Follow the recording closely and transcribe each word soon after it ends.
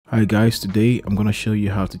Hi guys, today I'm going to show you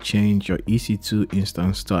how to change your EC2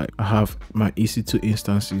 instance type. I have my EC2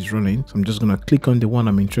 instances running, so I'm just going to click on the one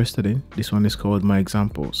I'm interested in. This one is called my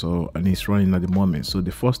example, and it's running at the moment. So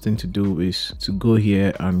the first thing to do is to go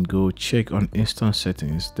here and go check on instance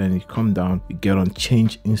settings. Then you come down, you get on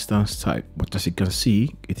change instance type, but as you can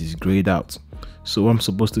see, it is grayed out. So what I'm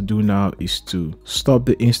supposed to do now is to stop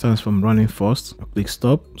the instance from running first. I click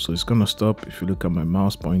stop, so it's gonna stop if you look at my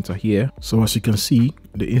mouse pointer here. So as you can see,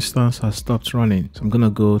 the instance has stopped running. So I'm gonna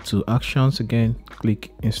go to actions again,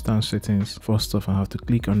 click instance settings. First off, I have to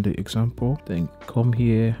click on the example, then come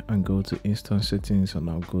here and go to instance settings, and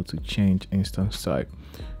I'll go to change instance type.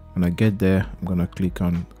 When I get there, I'm gonna click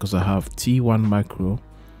on, because I have T1 micro,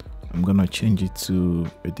 I'm gonna change it to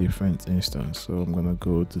a different instance. So I'm gonna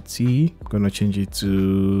go to I'm gonna change it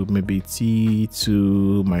to maybe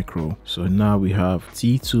T2 micro. So now we have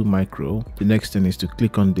T2 micro. The next thing is to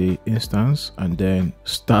click on the instance and then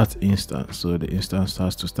start instance. So the instance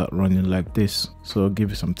has to start running like this. So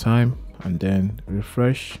give it some time and then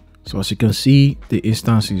refresh. So as you can see, the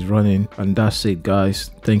instance is running, and that's it guys.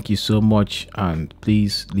 Thank you so much, and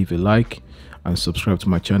please leave a like and subscribe to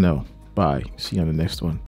my channel. Bye. See you on the next one.